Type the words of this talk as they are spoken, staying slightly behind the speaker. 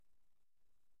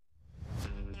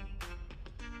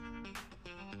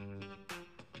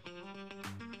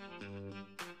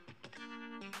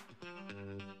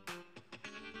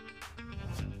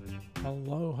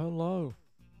Hello, hello,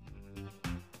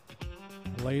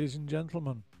 ladies and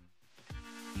gentlemen,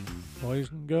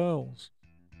 boys and girls,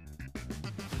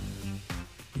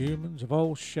 humans of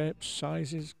all shapes,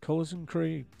 sizes, colours, and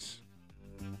creeds.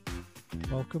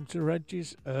 Welcome to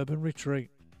Reggie's Urban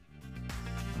Retreat.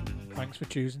 Thanks for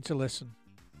choosing to listen.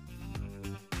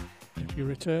 If you're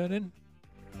returning,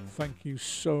 thank you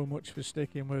so much for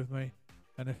sticking with me.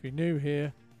 And if you're new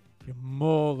here, you're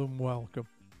more than welcome.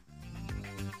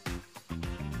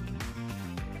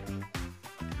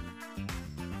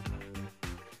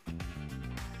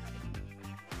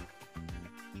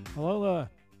 Hello there.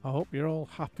 I hope you're all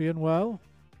happy and well,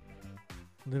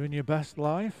 living your best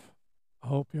life. I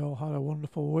hope you all had a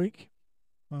wonderful week.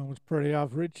 Mine was pretty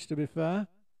average, to be fair.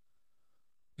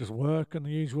 Just work and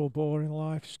the usual boring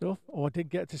life stuff. Oh, I did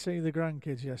get to see the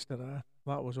grandkids yesterday.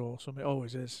 That was awesome. It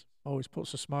always is. Always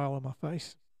puts a smile on my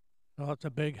face. So that's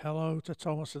a big hello to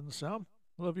Thomas and Sam.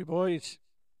 Love you, boys.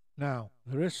 Now,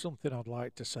 there is something I'd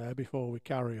like to say before we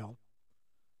carry on.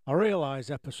 I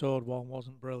realise episode 1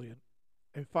 wasn't brilliant.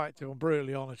 In fact, if I'm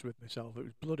brutally honest with myself, it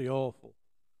was bloody awful.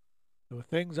 There were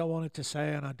things I wanted to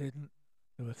say and I didn't.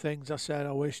 There were things I said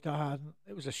I wished I hadn't.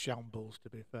 It was a shambles, to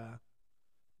be fair.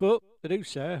 But they do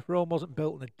say Rome wasn't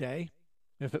built in a day.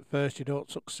 If at first you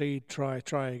don't succeed, try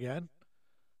again.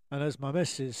 And as my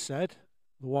missus said,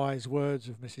 the wise words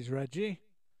of Mrs. Reggie,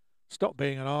 stop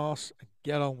being an arse and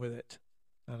get on with it.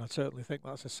 And I certainly think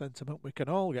that's a sentiment we can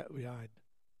all get behind.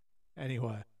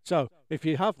 Anyway, so if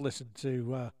you have listened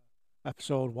to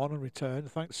episode 1 and returned,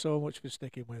 thanks so much for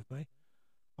sticking with me.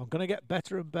 I'm going to get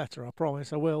better and better, I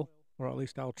promise I will, or at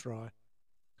least I'll try.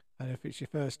 And if it's your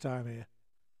first time here,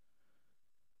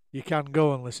 you can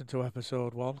go and listen to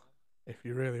episode 1 if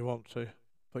you really want to,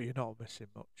 but you're not missing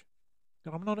much.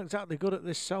 And I'm not exactly good at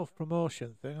this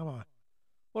self-promotion thing, am I?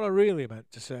 What I really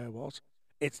meant to say was,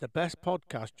 it's the best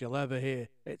podcast you'll ever hear.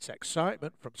 It's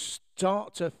excitement from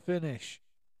start to finish.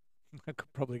 I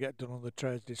could probably get done on the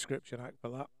Trades Description Act for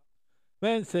that.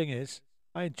 Main thing is,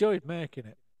 I enjoyed making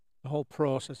it. The whole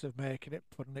process of making it,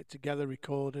 putting it together,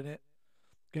 recording it,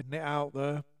 getting it out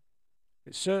there.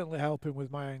 It's certainly helping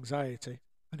with my anxiety,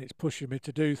 and it's pushing me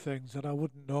to do things that I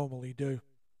wouldn't normally do.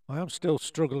 I am still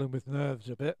struggling with nerves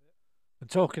a bit, and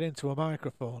talking into a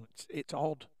microphone, it's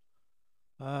odd.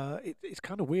 It's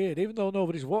kind of weird. Even though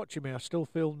nobody's watching me, I still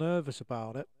feel nervous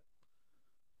about it.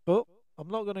 But I'm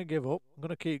not going to give up. I'm going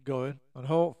to keep going, and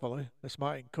hopefully this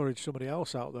might encourage somebody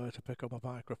else out there to pick up a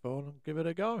microphone and give it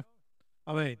a go.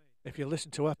 I mean, if you listen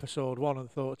to episode 1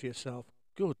 and thought to yourself,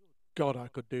 good God, I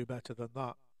could do better than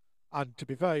that. And to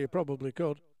be fair, you probably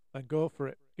could, then go for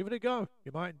it. Give it a go.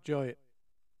 You might enjoy it.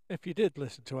 If you did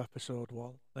listen to episode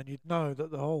 1, then you'd know that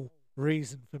the whole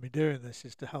reason for me doing this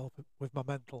is to help with my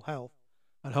mental health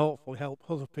and hopefully help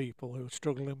other people who are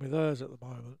struggling with theirs at the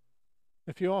moment.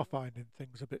 If you are finding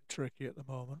things a bit tricky at the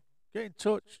moment, get in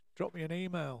touch. Drop me an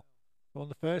email. Go on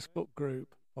the Facebook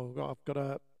group. Or I've got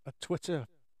a Twitter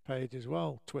page as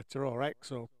well. Twitter or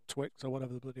X or Twix or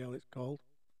whatever the bloody hell it's called.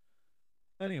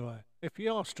 Anyway, if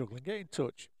you are struggling, get in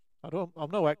touch.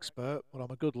 I'm no expert, but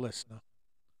I'm a good listener.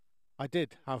 I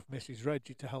did have Mrs.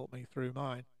 Reggie to help me through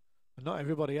mine, and not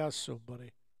everybody has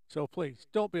somebody. So please,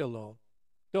 don't be alone.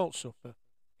 Don't suffer.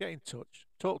 Get in touch.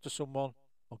 Talk to someone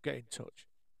or get in touch.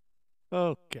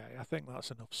 Okay, I think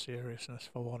that's enough seriousness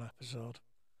for one episode.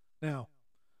 Now,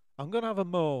 I'm going to have a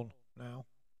moan now.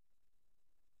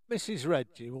 Mrs.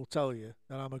 Reggie will tell you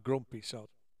that I'm a grumpy sod,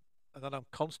 and that I'm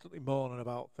constantly moaning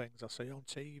about things I see on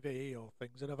TV or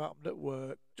things that have happened at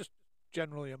work, just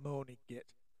generally a moany git.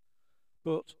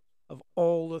 But of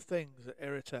all the things that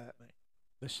irritate me,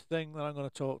 this thing that I'm going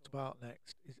to talk about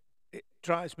next, it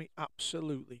drives me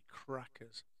absolutely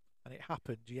crackers, and it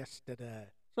happened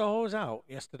yesterday. So I was out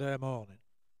yesterday morning,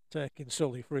 taking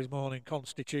Sully for his morning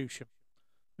constitution.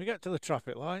 We get to the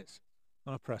traffic lights,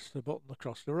 and I press the button to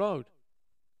cross the road.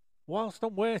 Whilst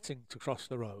I'm waiting to cross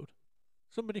the road,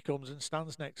 somebody comes and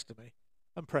stands next to me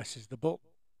and presses the button.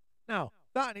 Now,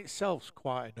 that in itself's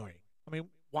quite annoying. I mean,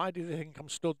 why do they think I'm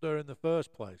stood there in the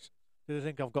first place? Do they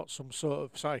think I've got some sort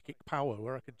of psychic power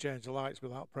where I can change the lights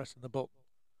without pressing the button?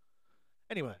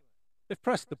 Anyway, they've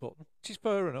pressed the button, which is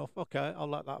fair enough. Okay, I'll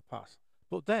let that pass.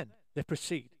 But then they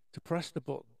proceed to press the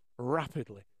button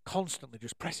rapidly, constantly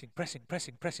just pressing.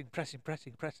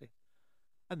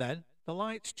 And then the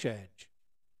lights change.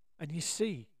 And you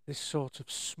see this sort of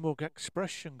smug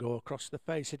expression go across the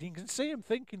face. And you can see them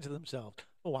thinking to themselves,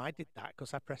 oh, I did that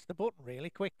because I pressed the button really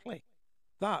quickly.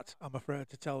 That, I'm afraid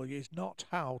to tell you, is not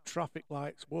how traffic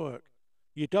lights work.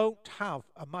 You don't have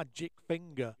a magic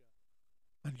finger.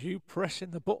 And you pressing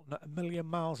the button at 1,000,000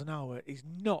 miles an hour is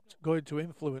not going to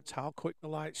influence how quick the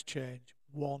lights change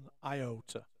one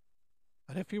iota.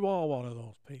 And if you are one of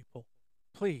those people,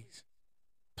 please,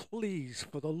 please,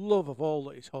 for the love of all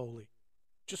that is holy,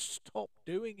 just stop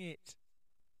doing it.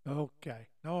 Okay,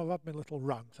 now I've had my little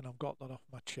rant and I've got that off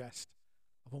my chest.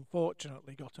 I've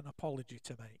unfortunately got an apology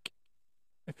to make.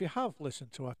 If you have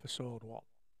listened to episode 1,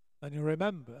 then you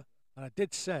remember that I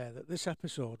did say that this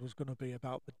episode was going to be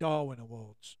about the Darwin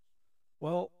Awards.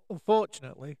 Well,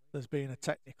 unfortunately, there's been a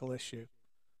technical issue,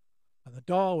 and the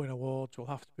Darwin Awards will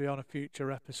have to be on a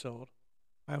future episode.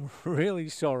 I'm really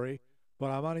sorry, but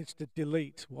I managed to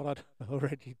delete what I'd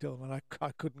already done and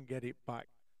I couldn't get it back.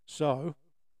 So,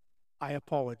 I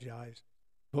apologise.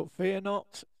 But fear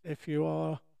not, if you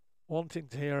are wanting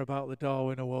to hear about the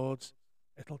Darwin Awards,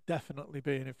 it'll definitely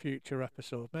be in a future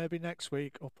episode, maybe next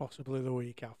week or possibly the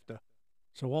week after.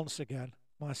 So once again,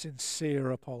 my sincere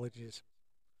apologies.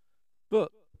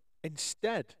 But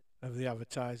instead of the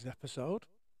advertised episode,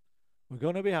 we're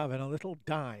going to be having a little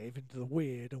dive into the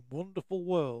weird and wonderful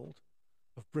world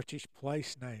of British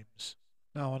place names.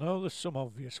 Now, I know there's some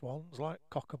obvious ones like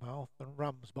Cockermouth and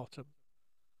Ramsbottom,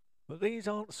 but these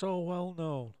aren't so well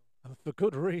known, and for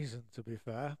good reason, to be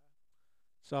fair.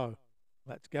 So,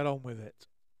 let's get on with it.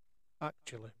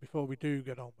 Actually, before we do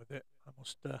get on with it, I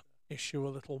must issue a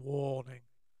little warning.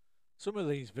 Some of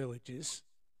these villages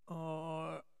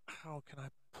are, how can I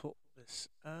put this?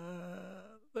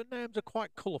 The names are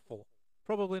quite colourful,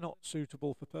 probably not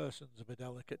suitable for persons of a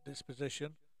delicate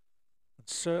disposition, and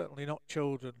certainly not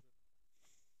children.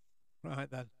 Right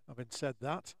then, having said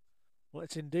that,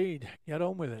 let's indeed get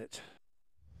on with it.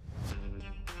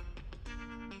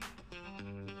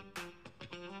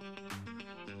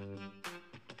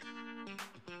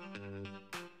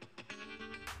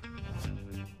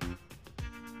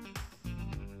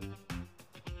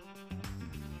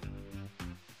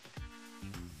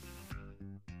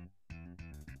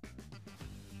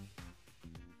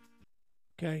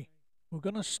 Okay, we're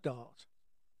going to start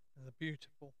in the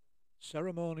beautiful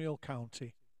ceremonial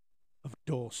county of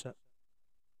Dorset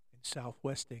in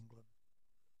southwest England.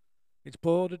 It's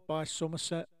bordered by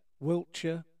Somerset,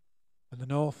 Wiltshire, and the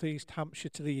northeast Hampshire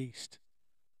to the east.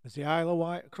 There's the Isle of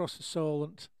Wight across the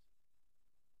Solent,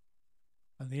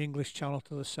 and the English Channel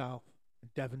to the south,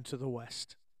 and Devon to the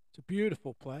west. It's a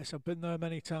beautiful place. I've been there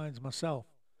many times myself.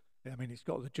 I mean, it's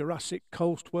got the Jurassic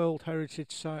Coast World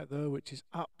Heritage Site there, which is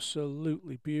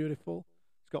absolutely beautiful.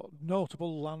 It's got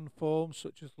notable landforms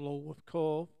such as Lulworth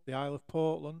Cove, the Isle of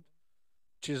Portland,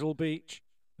 Chisel Beach,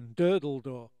 and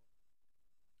Durdledore.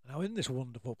 Now, in this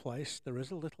wonderful place, there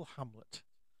is a little hamlet,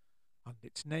 and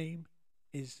its name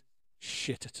is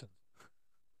Shitterton.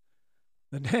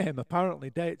 The name apparently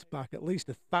dates back at least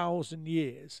 1,000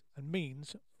 years and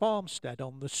means farmstead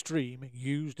on the stream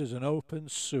used as an open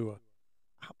sewer.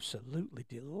 Absolutely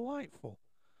delightful.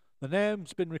 The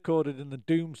name's been recorded in the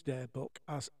Domesday Book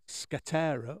as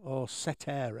Scatera or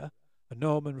Setera, a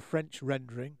Norman French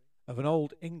rendering of an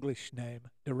Old English name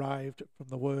derived from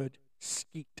the word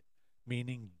skeet,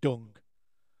 meaning dung.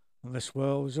 And this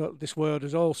word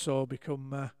has also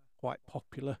become quite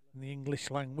popular in the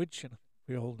English language, and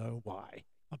we all know why.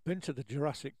 I've been to the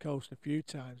Jurassic Coast a few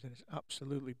times and it's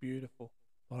absolutely beautiful,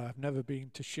 but I've never been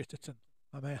to Shitterton.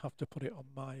 I may have to put it on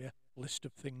my list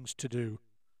of things to do.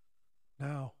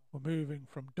 Now, we're moving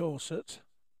from Dorset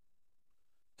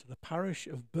to the parish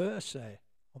of Bursay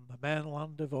on the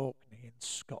mainland of Orkney in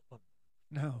Scotland.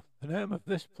 Now, the name of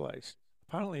this place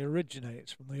apparently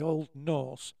originates from the Old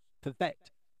Norse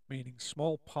Twatt, meaning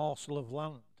small parcel of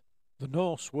land. The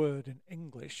Norse word in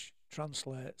English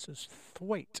translates as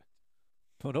thwaite,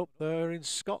 but up there in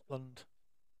Scotland,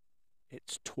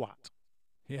 it's Twatt.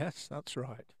 Yes, that's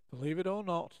right. Believe it or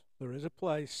not, there is a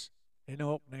place in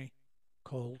Orkney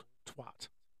called Twatt.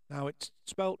 Now, it's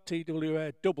spelt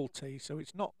T-W-A-T-T, so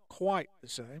it's not quite the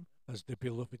same as the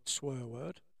beloved swear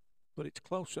word, but it's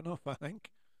close enough, I think.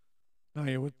 Now,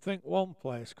 you would think one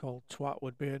place called Twatt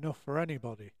would be enough for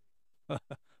anybody, but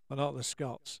not the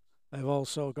Scots. They've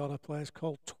also got a place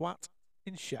called Twatt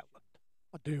in Shetland.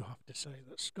 I do have to say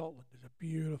that Scotland is a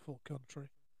beautiful country.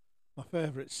 My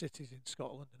favourite city's in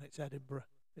Scotland, and it's Edinburgh.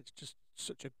 It's just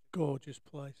such a gorgeous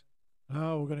place.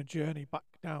 Now we're going to journey back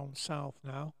down south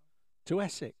now to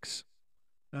Essex.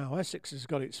 Now, Essex has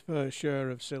got its fair share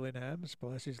of silly names,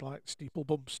 places like Steeple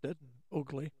Bumpstead and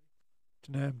Ugly,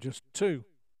 to name just two.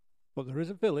 But there is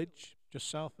a village just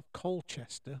south of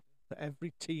Colchester that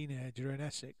every teenager in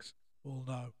Essex will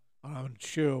know, and I'm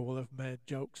sure will have made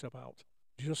jokes about.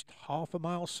 Just half a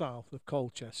mile south of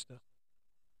Colchester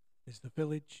is the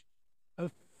village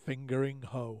of Fingering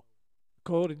Hoe.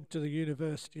 According to the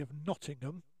University of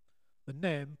Nottingham, the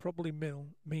name probably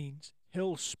means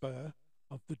hill spur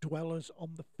of the dwellers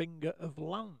on the finger of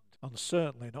land, and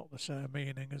certainly not the same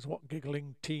meaning as what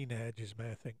giggling teenagers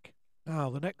may think. Now,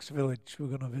 the next village we're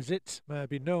going to visit may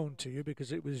be known to you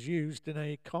because it was used in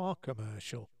a car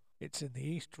commercial. It's in the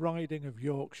East Riding of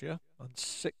Yorkshire and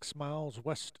 6 miles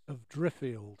west of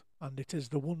Driffield, and it is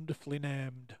the wonderfully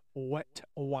named Wet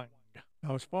Wang.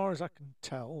 Now, as far as I can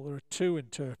tell, there are two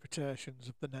interpretations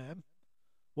of the name.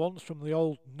 One's from the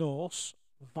Old Norse,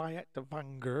 Viet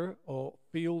Vanger, or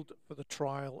Field for the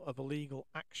Trial of Illegal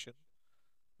Action,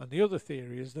 and the other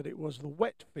theory is that it was the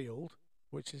wet field,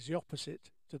 which is the opposite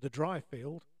to the dry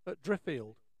field at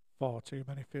Driffield. Far too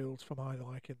many fields for my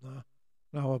liking there.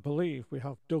 Now, I believe we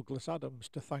have Douglas Adams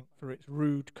to thank for its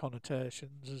rude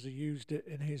connotations as he used it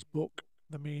in his book,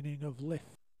 The Meaning of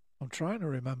Lift. I'm trying to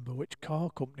remember which car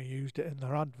company used it in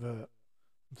their advert.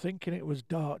 I'm thinking it was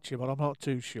Darcher, but I'm not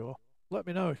too sure. Let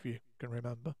me know if you can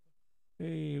remember.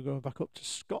 You're going back up to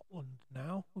Scotland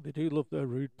now. Well, they do love their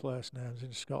rude place names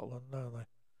in Scotland, don't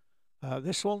they?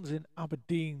 This one's in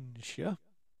Aberdeenshire,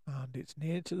 and it's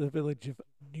near to the village of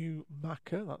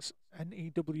Newmacher. That's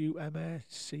Newmacha.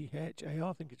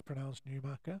 I think it's pronounced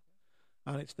Newmacher.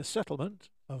 And it's the settlement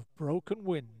of Broken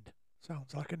Wind.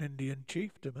 Sounds like an Indian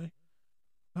chief to me.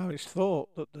 Now, it's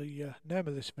thought that the name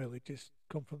of this village has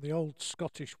come from the old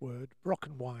Scottish word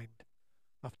Brockenwind,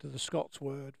 after the Scots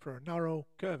word for a narrow,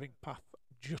 curving path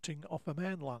jutting off a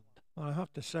mainland. And I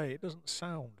have to say, it doesn't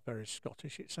sound very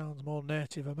Scottish. It sounds more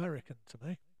Native American to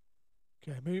me.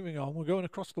 Okay, moving on. We're going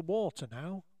across the water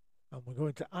now, and we're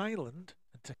going to Ireland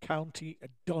and to County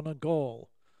Donegal.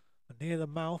 And near the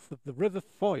mouth of the River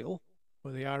Foyle,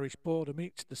 where the Irish border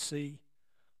meets the sea,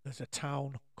 there's a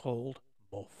town called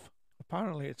Muff.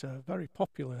 Apparently, it's a very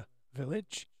popular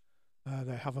village.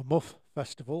 They have a Muff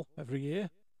festival every year.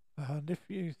 And if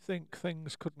you think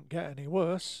things couldn't get any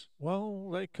worse,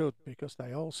 well, they could, because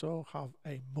they also have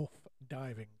a Muff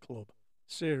diving club.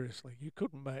 Seriously, you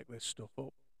couldn't make this stuff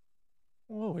up.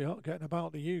 Well, we aren't getting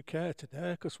about the UK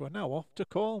today, because we're now off to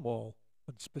Cornwall,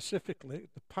 and specifically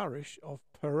the parish of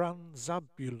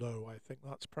Peranzabulo, I think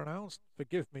that's pronounced.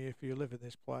 Forgive me if you live in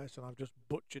this place and I've just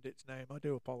butchered its name, I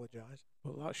do apologise.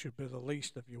 But that should be the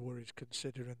least of your worries,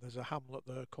 considering there's a hamlet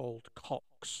there called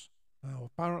Cox.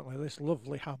 Now, apparently this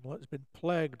lovely hamlet's been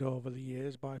plagued over the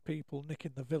years by people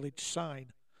nicking the village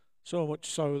sign, so much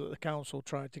so that the council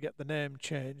tried to get the name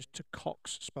changed to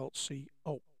Cox, spelt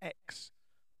C-O-X,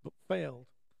 but failed.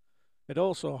 It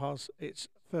also has its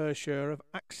fair share of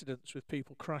accidents with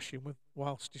people crashing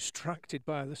whilst distracted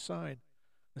by the sign,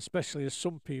 especially as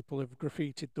some people have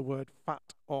graffitied the word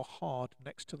fat or hard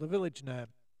next to the village name.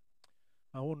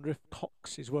 I wonder if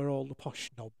Cox is where all the posh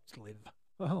snobs live.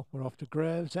 Well, we're off to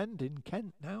Gravesend in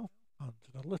Kent now, and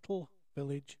to the little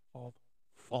village of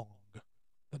Fong.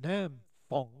 The name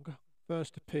Fong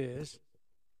first appears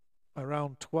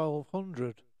around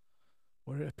 1200,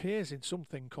 where it appears in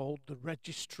something called the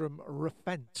Registrum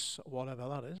Refence, whatever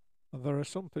that is. And there are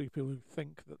some people who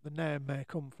think that the name may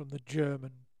come from the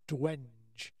German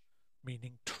Dwenge,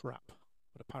 meaning trap,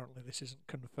 but apparently this isn't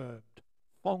confirmed.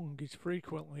 Fong is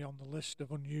frequently on the list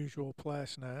of unusual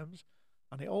place names,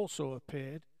 and it also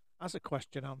appeared as a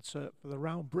question answer for the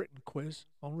Round Britain quiz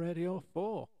on Radio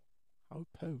 4. How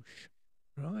posh.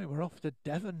 Right, we're off to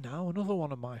Devon now, another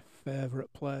one of my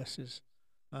favourite places.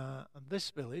 And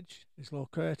this village is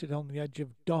located on the edge of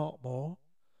Dartmoor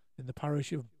in the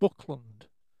parish of Buckland.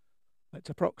 It's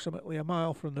approximately a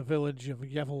mile from the village of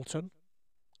Yevelton,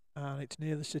 and it's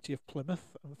near the city of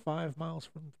Plymouth and 5 miles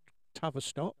from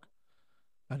Tavistock,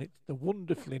 and it's the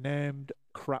wonderfully named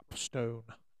Crapstone.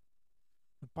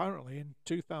 Apparently in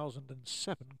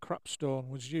 2007, Crapstone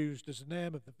was used as the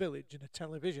name of the village in a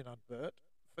television advert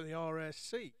for the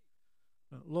RAC.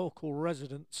 Local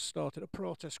residents started a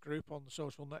protest group on the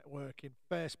social networking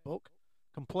Facebook,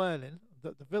 complaining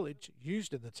that the village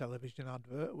used in the television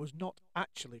advert was not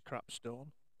actually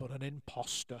Crapstone, but an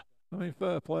imposter. I mean,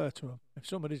 fair play to them. If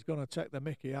somebody's going to take the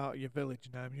mickey out of your village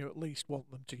name, you at least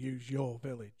want them to use your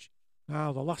village.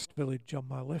 Now, the last village on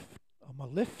my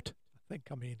list,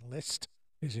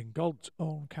 is in God's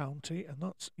own county, and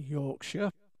that's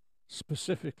Yorkshire,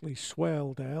 specifically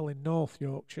Swaledale in North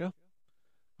Yorkshire,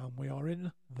 and we are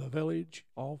in the village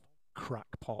of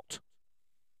Crackpot.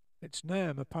 Its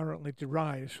name apparently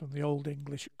derives from the Old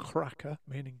English cracker,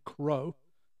 meaning crow,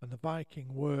 and the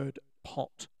Viking word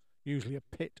pot, usually a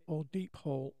pit or deep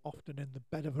hole, often in the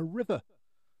bed of a river,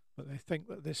 but they think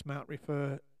that this might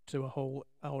refer to a hole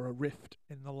or a rift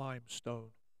in the limestone.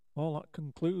 Well, that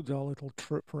concludes our little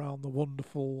trip around the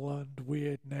wonderful and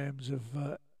weird names of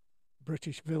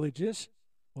British villages.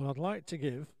 Well, I'd like to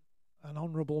give an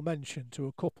honourable mention to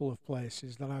a couple of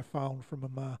places that I found from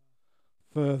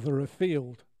further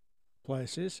afield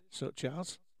places such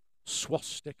as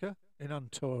Swastika in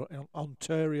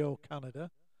Ontario,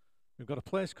 Canada. We've got a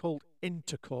place called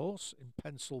Intercourse in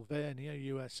Pennsylvania,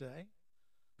 USA.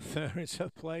 There is a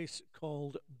place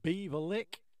called Beaver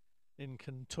Lick in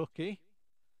Kentucky.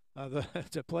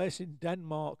 There's a place in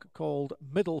Denmark called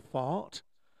Middelfart.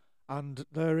 And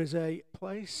there is a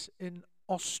place in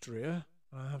Austria.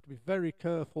 I have to be very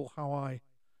careful how I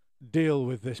deal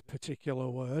with this particular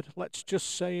word. Let's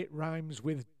just say it rhymes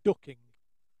with ducking.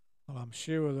 And I'm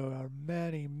sure there are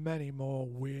many, many more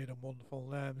weird and wonderful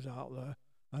names out there.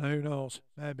 And who knows,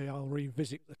 maybe I'll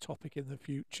revisit the topic in the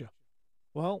future.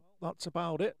 Well, that's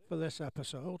about it for this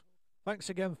episode. Thanks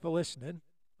again for listening.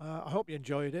 I hope you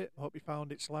enjoyed it. I hope you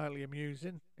found it slightly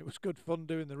amusing. It was good fun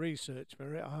doing the research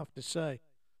for it, I have to say.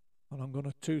 And I'm going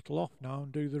to tootle off now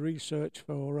and do the research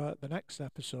for the next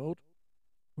episode,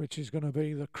 which is going to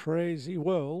be the crazy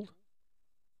world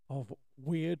of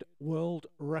weird world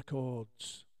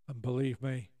records. And believe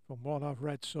me, from what I've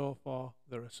read so far,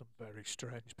 there are some very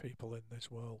strange people in this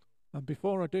world. And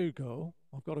before I do go,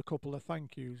 I've got a couple of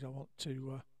thank yous I want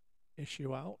to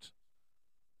issue out.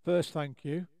 First thank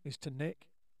you is to Nick,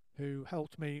 who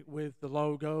helped me with the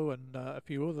logo and a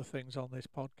few other things on this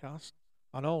podcast.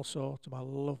 And also to my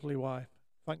lovely wife.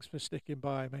 Thanks for sticking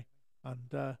by me.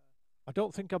 And I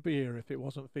don't think I'd be here if it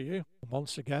wasn't for you. And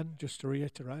once again, just to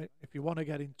reiterate, if you want to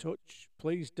get in touch,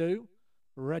 please do.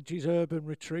 Reggie's Urban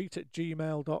Retreat at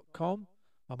gmail.com.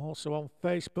 I'm also on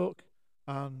Facebook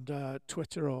and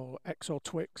Twitter or X or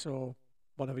Twix or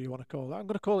whatever you want to call it. I'm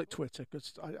going to call it Twitter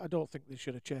because I don't think they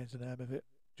should have changed the name of it.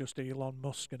 Just Elon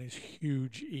Musk and his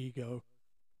huge ego.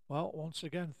 Well, once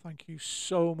again, thank you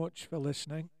so much for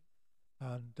listening.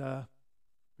 And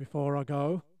before I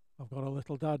go, I've got a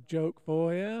little dad joke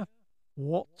for you.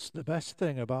 What's the best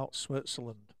thing about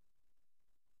Switzerland?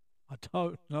 I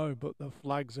don't know, but the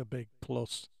flag's a big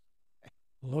plus.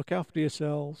 Look after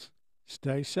yourselves.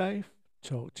 Stay safe.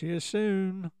 Talk to you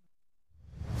soon.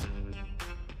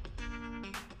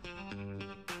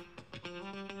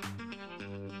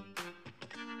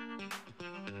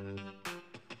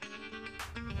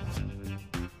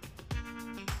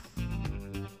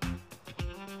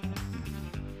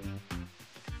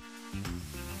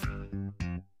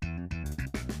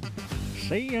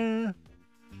 See ya.